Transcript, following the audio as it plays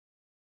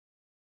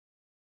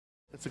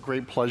It's a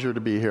great pleasure to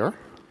be here.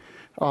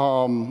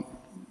 I'm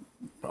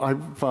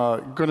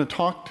going to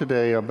talk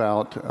today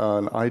about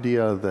an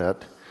idea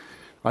that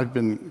I've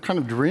been kind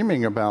of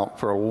dreaming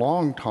about for a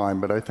long time,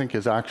 but I think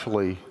is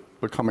actually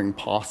becoming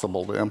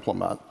possible to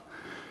implement.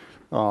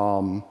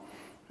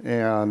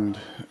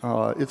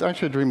 It's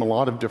actually a dream a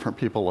lot of different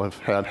people have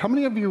had. How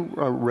many of you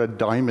read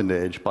Diamond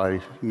Age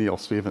by Neil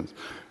Stevens?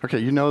 Okay,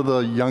 you know the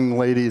young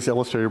ladies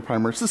illustrated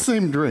primer. It's the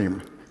same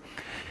dream.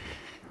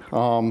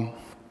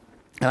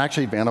 And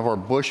actually,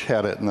 Vannevar Bush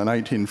had it in the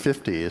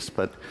 1950s.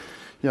 But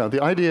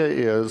the idea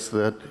is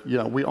that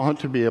we ought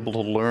to be able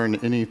to learn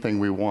anything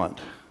we want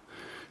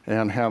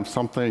and have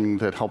something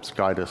that helps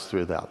guide us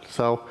through that.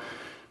 So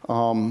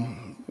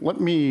let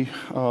me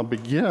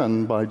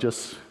begin by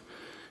just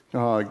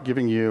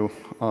giving you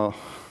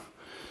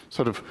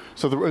So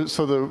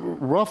the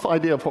rough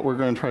idea of what we're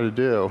going to try to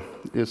do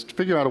is to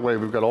figure out a way.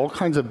 We've got all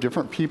kinds of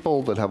different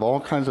people that have all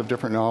kinds of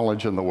different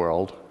knowledge in the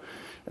world.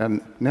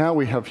 And now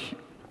we have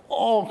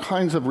all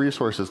kinds of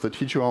resources that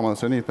teach you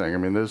almost anything. I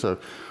mean, there's a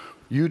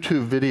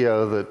YouTube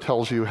video that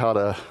tells you how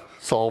to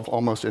solve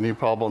almost any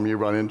problem you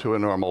run into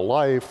in normal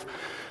life.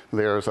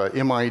 There's a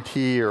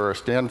MIT or a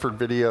Stanford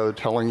video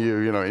telling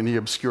you, any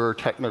obscure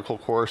technical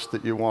course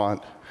that you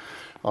want.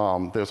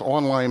 There's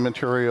online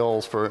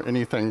materials for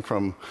anything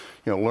from,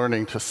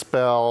 learning to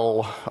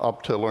spell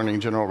up to learning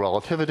general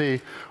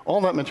relativity.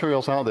 All that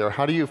material's out there.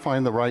 How do you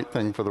find the right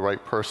thing for the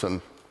right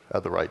person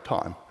at the right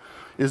time?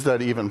 Is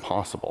that even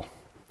possible?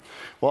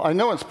 Well, I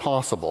know it's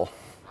possible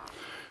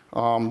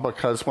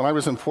because when I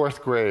was in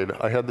 4th grade,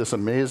 I had this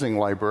amazing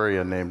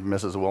librarian named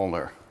Mrs.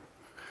 Wilner.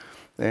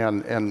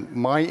 And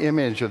my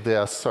image of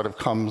this sort of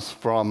comes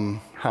from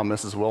how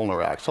Mrs.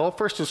 Wilner acts. So I'll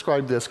first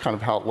describe this kind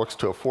of how it looks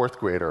to a 4th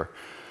grader.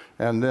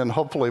 And then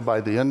hopefully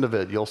by the end of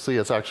it, you'll see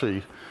it's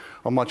actually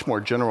a much more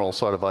general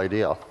sort of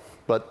idea.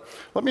 But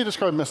let me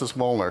describe Mrs.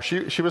 Wilner.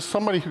 She was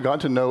somebody who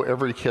got to know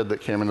every kid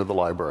that came into the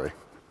library.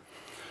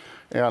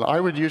 And I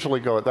would usually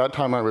go, at that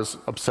time I was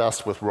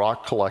obsessed with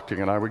rock collecting,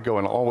 and I would go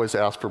and always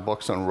ask for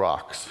books on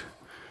rocks.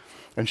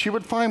 And she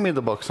would find me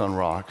the books on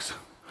rocks.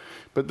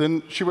 But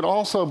then she would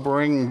also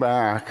bring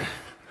back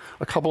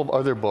a couple of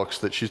other books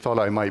that she thought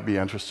I might be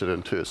interested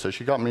in too. So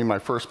she got me my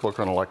first book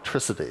on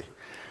electricity.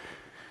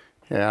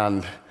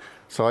 And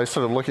so I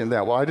started looking at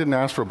that. Well, I didn't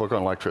ask for a book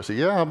on electricity.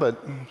 Yeah,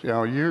 but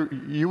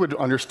you would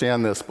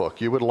understand this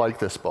book. You would like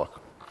this book.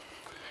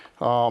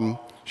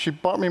 She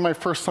bought me my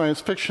first science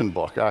fiction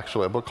book,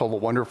 actually, a book called The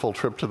Wonderful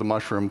Trip to the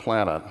Mushroom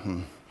Planet,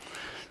 and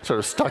sort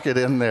of stuck it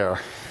in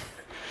there.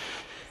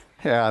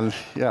 And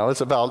it's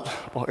about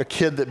a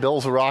kid that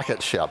builds a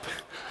rocket ship.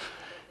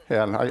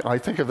 And I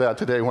think of that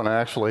today when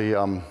I actually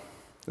am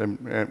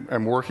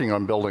working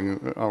on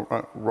building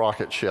a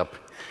rocket ship.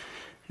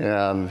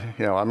 And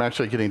I'm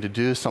actually getting to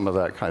do some of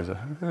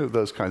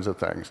those kinds of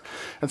things.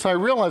 And so I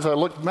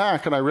looked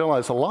back and I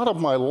realized a lot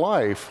of my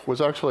life was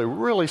actually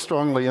really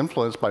strongly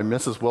influenced by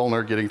Mrs.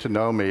 Wilner getting to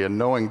know me and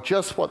knowing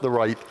just what the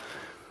right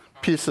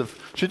she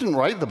didn't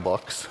write the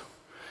books.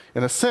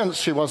 In a sense,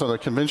 she wasn't a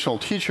conventional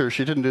teacher.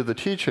 She didn't do the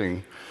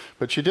teaching.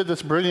 But she did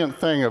this brilliant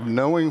thing of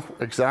knowing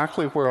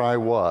exactly where I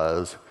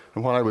was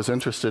and what I was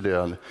interested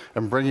in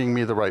and bringing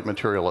me the right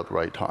material at the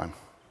right time.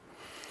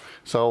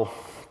 So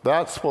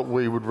that's what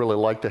we would really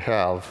like to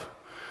have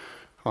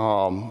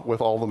with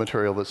all the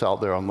material that's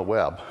out there on the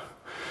web.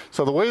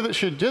 So the way that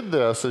she did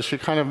this is she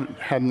kind of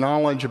had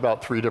knowledge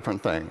about 3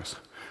 different things.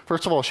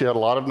 First of all, she had a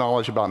lot of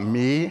knowledge about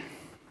me,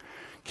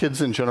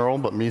 kids in general,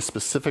 but me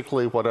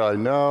specifically, what I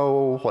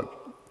know,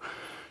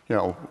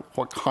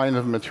 what kind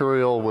of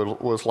material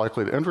was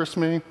likely to interest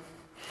me.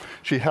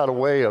 She had a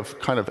way of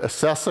kind of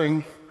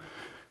assessing.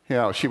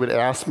 She would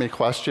ask me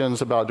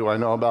questions about, do I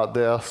know about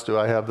this? Do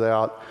I have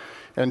that?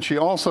 And she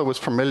also was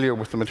familiar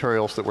with the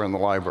materials that were in the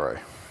library.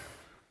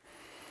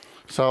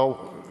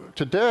 So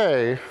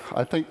today,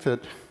 I think that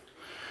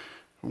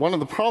one of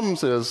the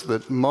problems is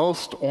that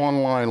most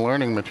online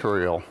learning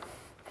material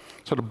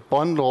sort of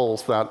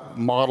bundles that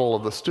model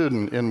of the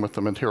student in with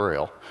the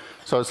material.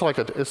 So it's sort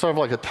of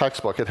like a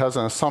textbook. It has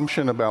an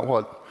assumption about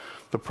what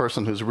the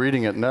person who's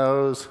reading it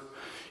knows.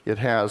 It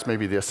has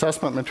maybe the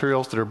assessment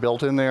materials that are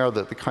built in there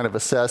that kind of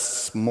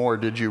assess more,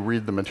 did you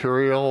read the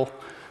material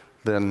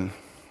than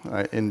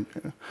did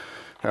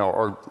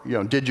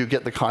you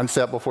get the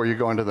concept before you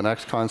go into the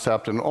next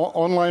concept? And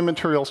online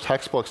materials,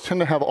 textbooks,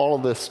 tend to have all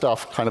of this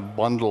stuff kind of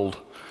bundled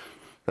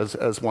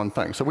as one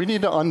thing. So we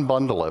need to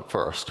unbundle it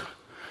first.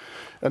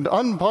 And to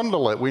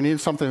unbundle it, we need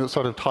something that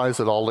sort of ties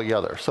it all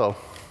together. So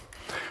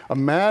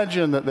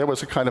imagine that there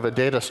was a kind of a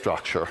data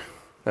structure.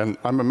 And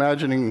I'm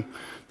imagining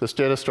this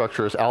data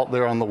structure is out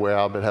there on the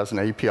web. It has an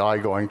API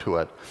going to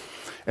it.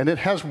 And it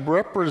has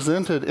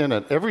represented in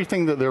it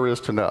everything that there is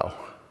to know.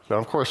 Now,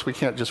 of course, we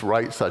can't just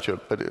write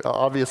but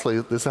obviously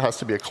this has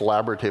to be a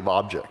collaborative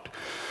object.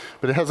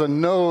 But it has a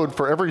node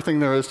for everything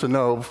there is to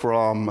know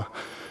from,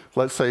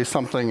 let's say,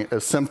 something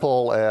as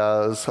simple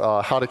as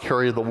how to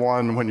carry the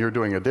 1 when you're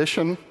doing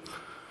addition,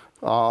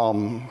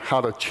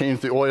 how to change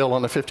the oil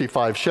on a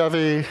 55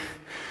 Chevy,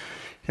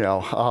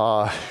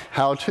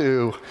 how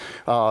to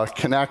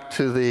connect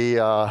to the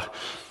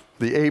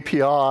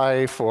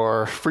API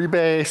for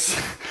Freebase.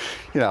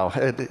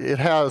 It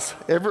has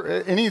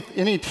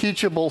any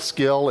teachable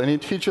skill, any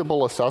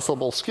teachable,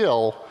 accessible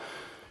skill,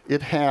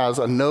 it has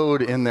a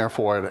node in there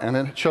for it, and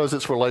it shows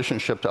its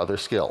relationship to other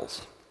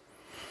skills.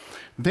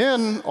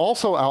 Then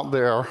also out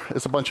there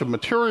is a bunch of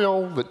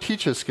material that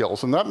teaches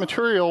skills, and that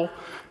material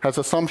has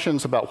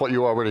assumptions about what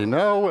you already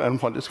know and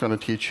what it's going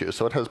to teach you.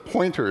 So it has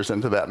pointers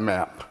into that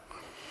map.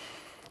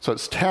 So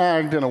it's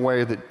tagged in a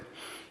way that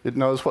it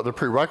knows what the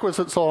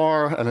prerequisites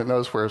are, and it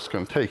knows where it's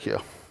going to take you.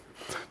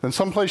 Then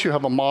someplace you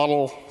have a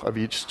model of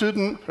each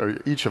student, or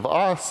each of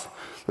us,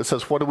 that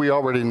says, what do we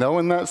already know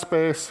in that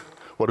space?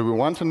 What do we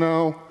want to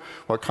know?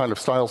 What kind of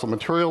styles of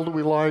material do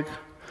we like?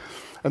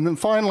 And then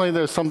finally,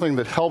 there's something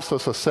that helps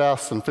us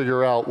assess and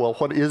figure out, well,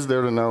 what is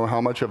there to know?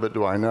 How much of it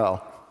do I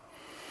know?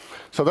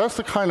 So that's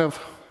the kind of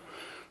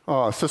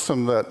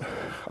system that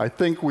I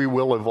think we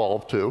will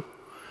evolve to.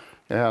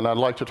 And I'd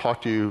like to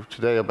talk to you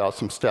today about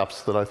some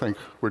steps that I think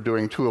we're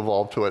doing to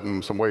evolve to it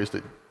and some ways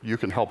that you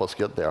can help us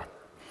get there.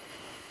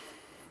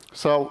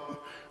 So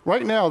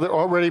right now, there are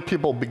already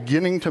people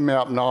beginning to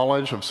map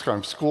knowledge of kind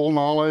of school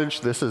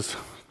knowledge. This is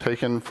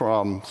taken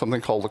from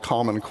something called the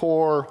Common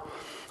Core,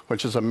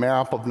 which is a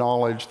map of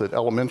knowledge that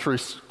elementary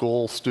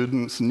school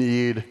students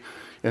need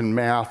in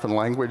math and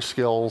language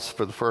skills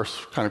for the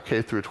first kind of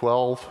K through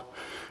 12.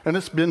 And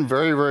it's been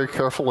very, very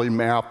carefully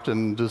mapped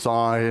and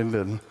designed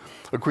and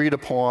agreed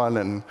upon,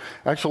 and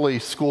actually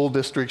school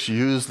districts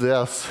use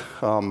this.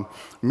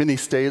 Many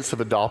states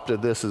have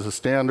adopted this as a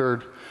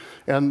standard,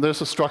 and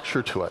there's a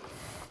structure to it.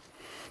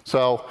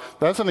 So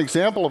that's an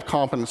example of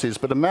competencies,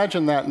 but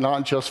imagine that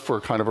not just for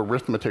kind of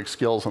arithmetic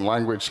skills and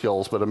language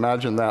skills, but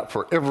imagine that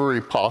for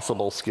every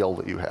possible skill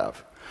that you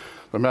have.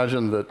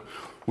 Imagine that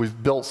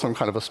we've built some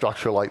kind of a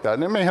structure like that,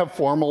 and it may have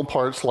formal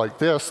parts like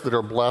this that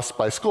are blessed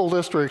by school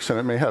districts, and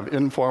it may have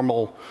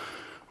informal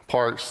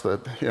parts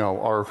that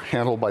are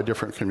handled by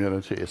different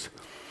communities.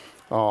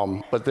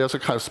 But there's a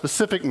kind of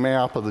specific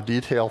map of the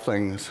detailed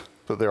things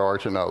that there are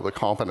to know, the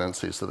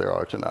competencies that there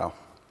are to know.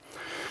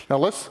 Now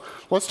let's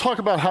talk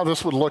about how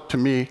this would look to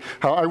me,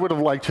 how I would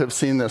have liked to have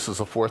seen this as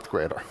a fourth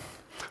grader.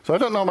 So I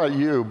don't know about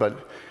you,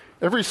 but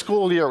every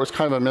school year it was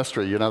kind of a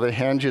mystery. They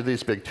hand you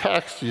these big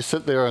texts, you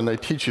sit there and they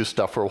teach you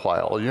stuff for a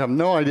while. You have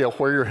no idea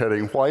where you're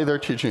heading, why they're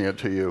teaching it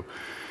to you,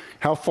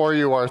 how far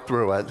you are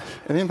through it,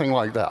 anything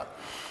like that.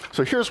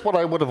 So here's what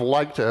I would have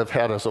liked to have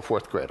had as a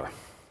fourth grader.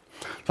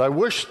 So I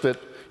wish that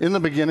in the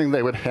beginning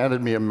they would have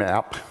handed me a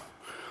map.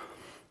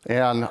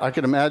 And I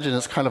could imagine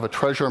it's kind of a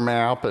treasure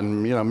map,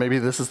 and maybe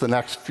this is the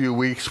next few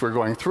weeks we're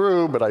going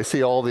through, but I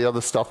see all the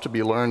other stuff to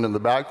be learned in the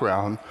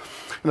background.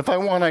 And if I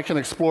want, I can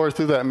explore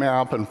through that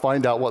map and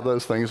find out what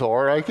those things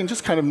are. I can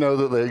just kind of know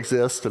that they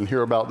exist and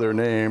hear about their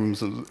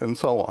names and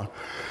so on.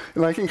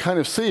 And I can kind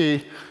of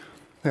see,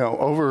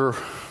 over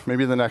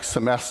maybe the next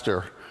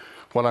semester,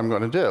 what I'm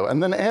going to do.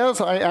 And then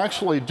as I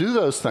actually do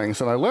those things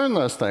and I learn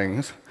those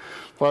things,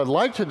 what I'd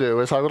like to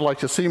do is I would like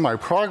to see my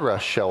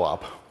progress show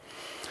up.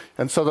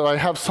 And so that I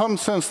have some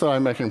sense that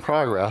I'm making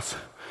progress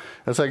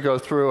as I go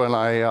through and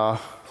I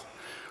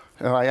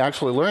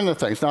actually learn the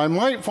things. Now, I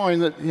might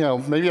find that,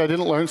 maybe I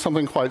didn't learn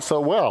something quite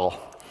so well.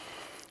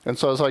 And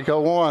so as I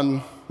go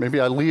on, maybe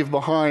I leave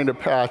behind a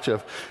patch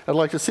of, I'd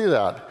like to see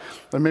that.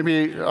 And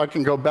maybe I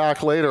can go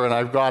back later and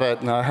I've got it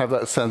and I have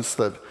that sense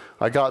that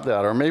I got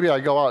that. Or maybe I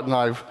go out and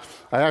I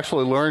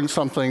actually learned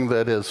something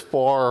that is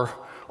far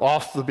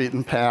off the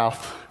beaten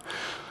path.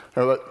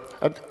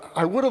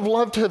 I would have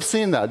loved to have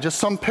seen that, just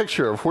some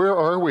picture of where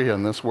are we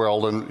in this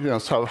world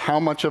and so how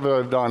much of it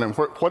I've done and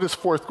what is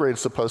fourth grade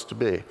supposed to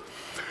be.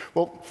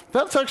 Well,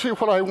 that's actually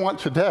what I want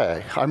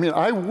today. I mean,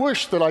 I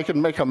wish that I could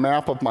make a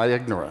map of my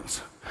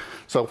ignorance.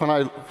 So when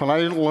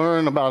I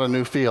learn about a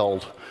new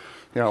field,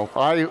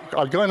 I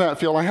go in that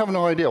field, I have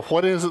no idea.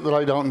 What is it that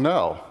I don't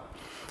know?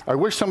 I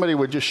wish somebody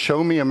would just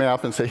show me a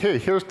map and say, hey,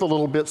 here's the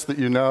little bits that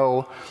you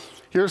know.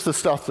 Here's the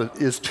stuff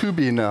that is to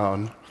be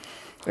known.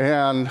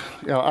 And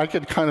I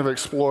could kind of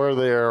explore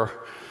there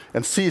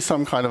and see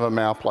some kind of a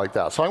map like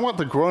that. So I want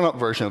the grown-up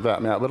version of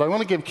that map, but I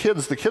want to give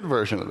kids the kid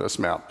version of this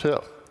map, too.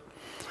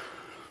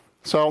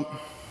 So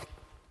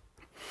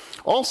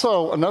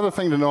also, another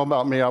thing to know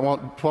about me, I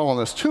won't dwell on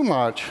this too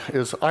much,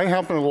 is I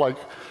happen to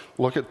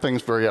look at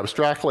things very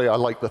abstractly. I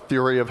like the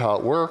theory of how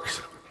it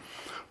works.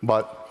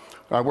 But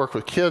I work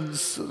with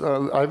kids.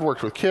 I've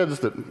worked with kids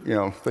that,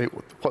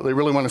 what they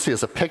really want to see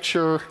is a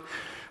picture.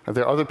 And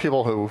there are other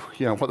people who,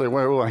 what they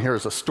want to hear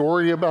is a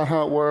story about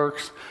how it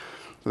works.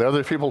 There are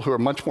other people who are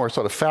much more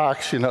sort of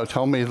facts,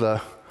 tell me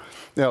the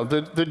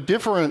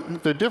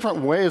different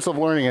ways of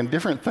learning and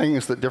different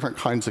things that different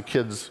kinds of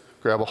kids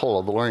grab a hold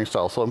of the learning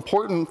style. So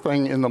important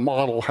thing in the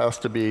model has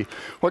to be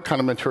what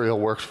kind of material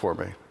works for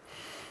me.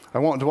 I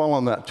won't dwell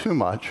on that too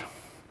much.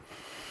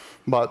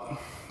 But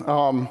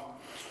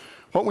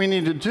what we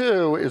need to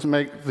do is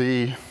make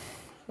the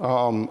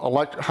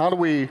how do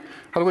we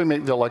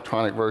make the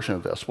electronic version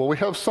of this? Well, we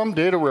have some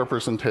data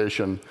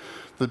representation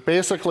that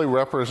basically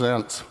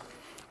represents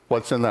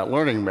what's in that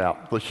learning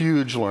map, the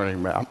huge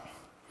learning map.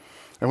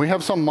 And we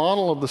have some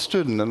model of the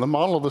student, and the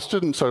model of the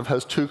student sort of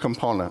has two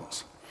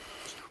components.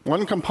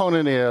 One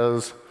component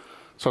is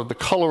sort of the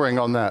coloring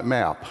on that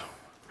map.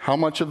 How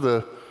much of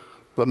the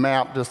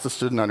map does the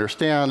student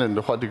understand, and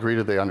to what degree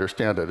do they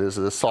understand it? Is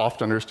it a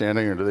soft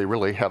understanding, or do they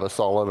really have a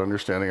solid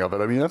understanding of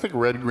it? I mean, I think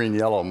red, green,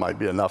 yellow might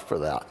be enough for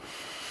that.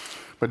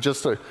 But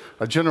just a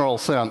general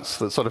sense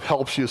that sort of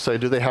helps you say,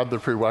 do they have the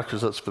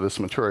prerequisites for this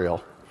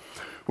material?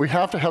 We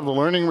have to have the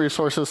learning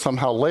resources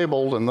somehow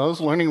labeled, and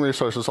those learning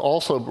resources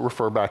also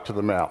refer back to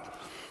the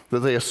map, that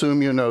they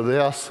assume you know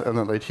this, and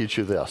that they teach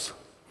you this.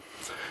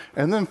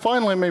 And then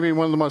finally, maybe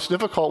one of the most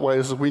difficult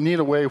ways is we need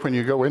a way when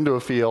you go into a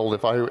field,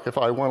 if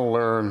I want to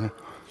learn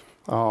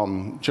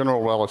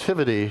general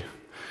relativity,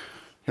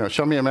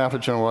 show me a map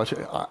of general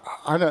relativity.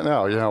 I don't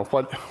know,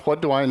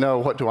 what do I know,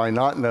 what do I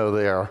not know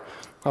there?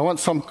 I want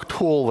some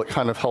tool that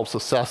kind of helps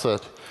assess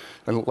it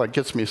and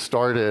gets me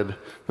started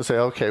to say,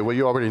 okay, well,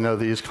 you already know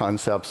these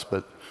concepts,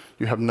 but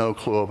you have no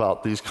clue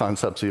about these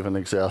concepts even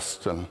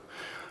exist. And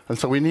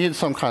so we need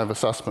some kind of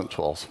assessment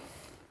tools.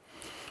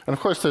 And of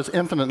course, there's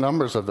infinite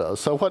numbers of those.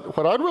 So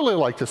what I'd really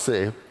like to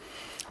see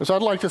is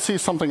I'd like to see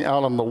something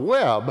out on the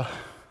web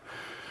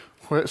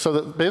so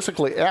that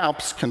basically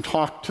apps can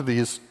talk to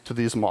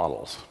these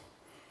models.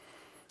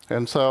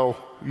 And so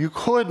you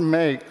could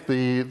make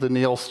the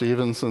Neil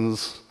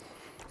Stephenson's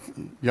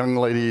Young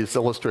Ladies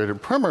Illustrated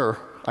Primer.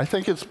 I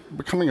think it's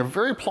becoming a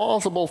very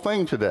plausible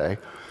thing today.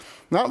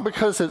 Not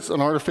because it's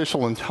an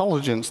artificial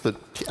intelligence that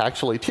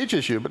actually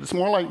teaches you, but it's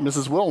more like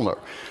Mrs. Wilner.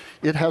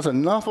 It has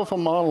enough of a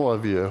model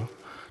of you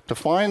to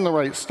find the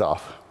right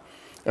stuff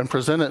and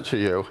present it to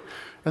you.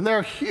 And there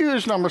are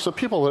huge numbers of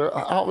people that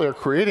are out there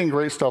creating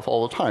great stuff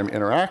all the time.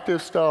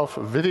 Interactive stuff,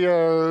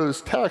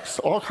 videos, text,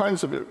 all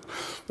kinds of it.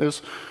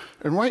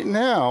 And right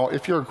now,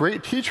 if you're a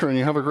great teacher and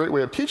you have a great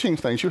way of teaching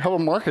things, you have a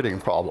marketing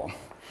problem.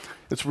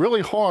 It's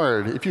really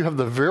hard if you have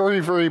the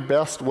very, very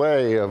best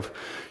way of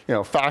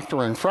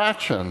factoring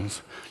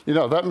fractions.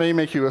 That may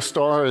make you a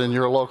star in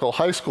your local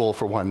high school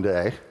for one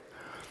day,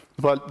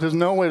 but there's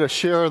no way to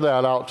share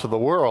that out to the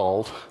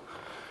world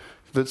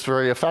that's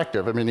very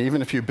effective. I mean,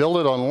 even if you build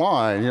it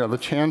online, the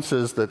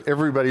chances that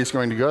everybody's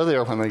going to go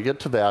there when they get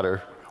to that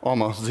are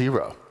almost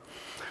zero.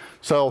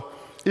 So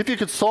if you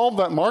could solve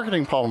that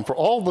marketing problem for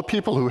all the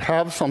people who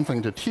have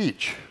something to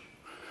teach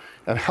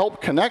and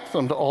help connect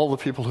them to all the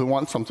people who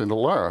want something to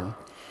learn,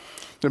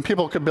 then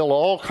people could build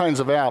all kinds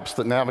of apps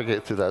that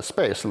navigate through that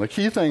space. And the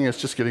key thing is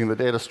just getting the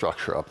data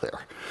structure up there.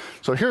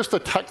 So here's the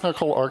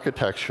technical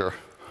architecture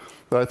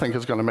that I think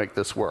is going to make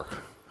this work.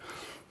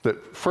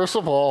 That first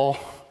of all,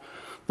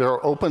 there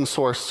are open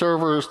source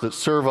servers that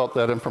serve up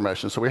that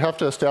information. So we have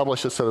to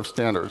establish a set of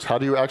standards. How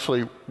do you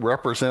actually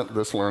represent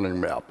this learning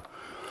map?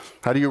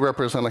 How do you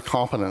represent a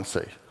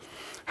competency?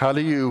 How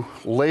do you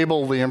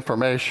label the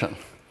information?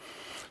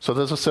 So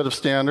there's a set of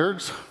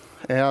standards.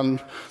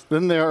 And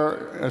then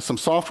there is some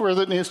software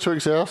that needs to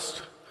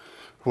exist,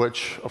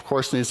 which of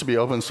course needs to be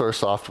open source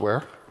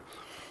software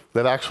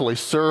that actually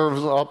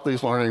serves up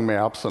these learning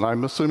maps. And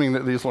I'm assuming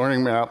that these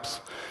learning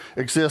maps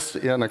exist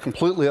in a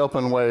completely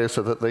open way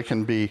so that they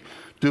can be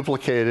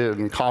duplicated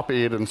and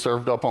copied and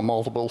served up on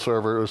multiple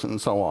servers and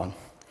so on.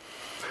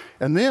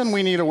 And then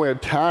we need a way of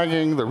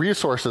tagging the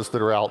resources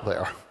that are out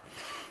there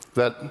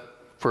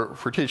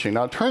for teaching.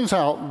 Now, it turns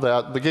out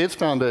that the Gates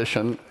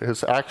Foundation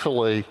is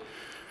actually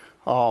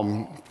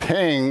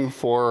paying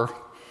for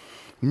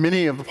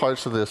many of the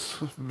parts of this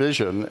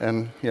vision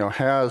and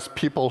has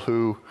people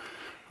who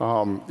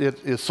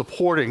it is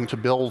supporting to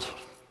build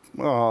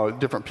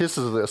different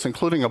pieces of this,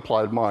 including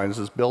Applied Minds,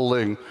 is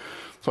building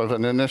sort of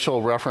an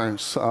initial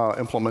reference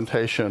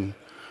implementation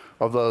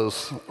of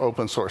those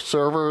open source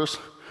servers.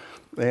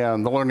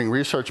 And the Learning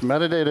Research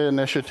Metadata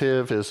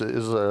Initiative is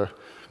a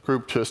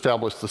group to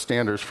establish the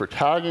standards for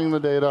tagging the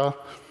data.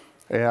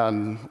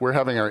 And we're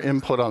having our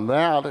input on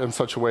that in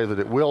such a way that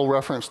it will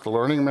reference the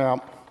learning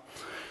map.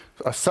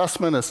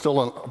 Assessment is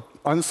still an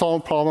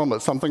unsolved problem,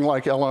 but something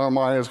like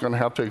LRMI is going to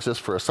have to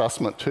exist for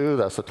assessment too.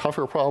 That's a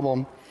tougher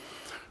problem.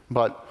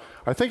 But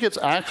I think it's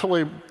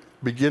actually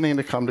beginning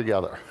to come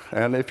together.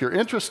 And if you're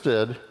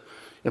interested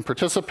in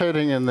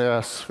participating in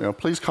this,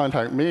 please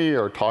contact me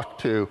or talk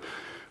to,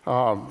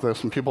 there's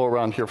some people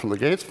around here from the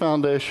Gates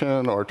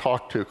Foundation, or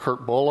talk to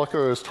Kurt Bullock,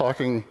 who is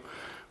talking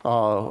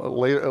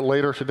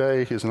later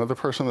today. He's another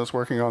person that's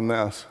working on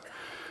this.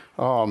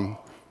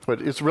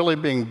 But it's really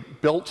being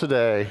built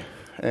today,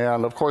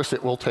 and of course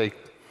it will take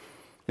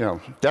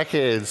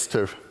decades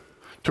to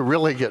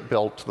really get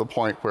built to the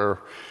point where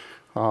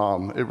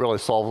it really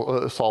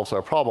solves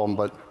our problem.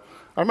 But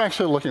I'm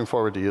actually looking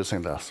forward to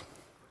using this.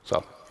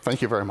 So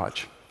thank you very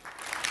much.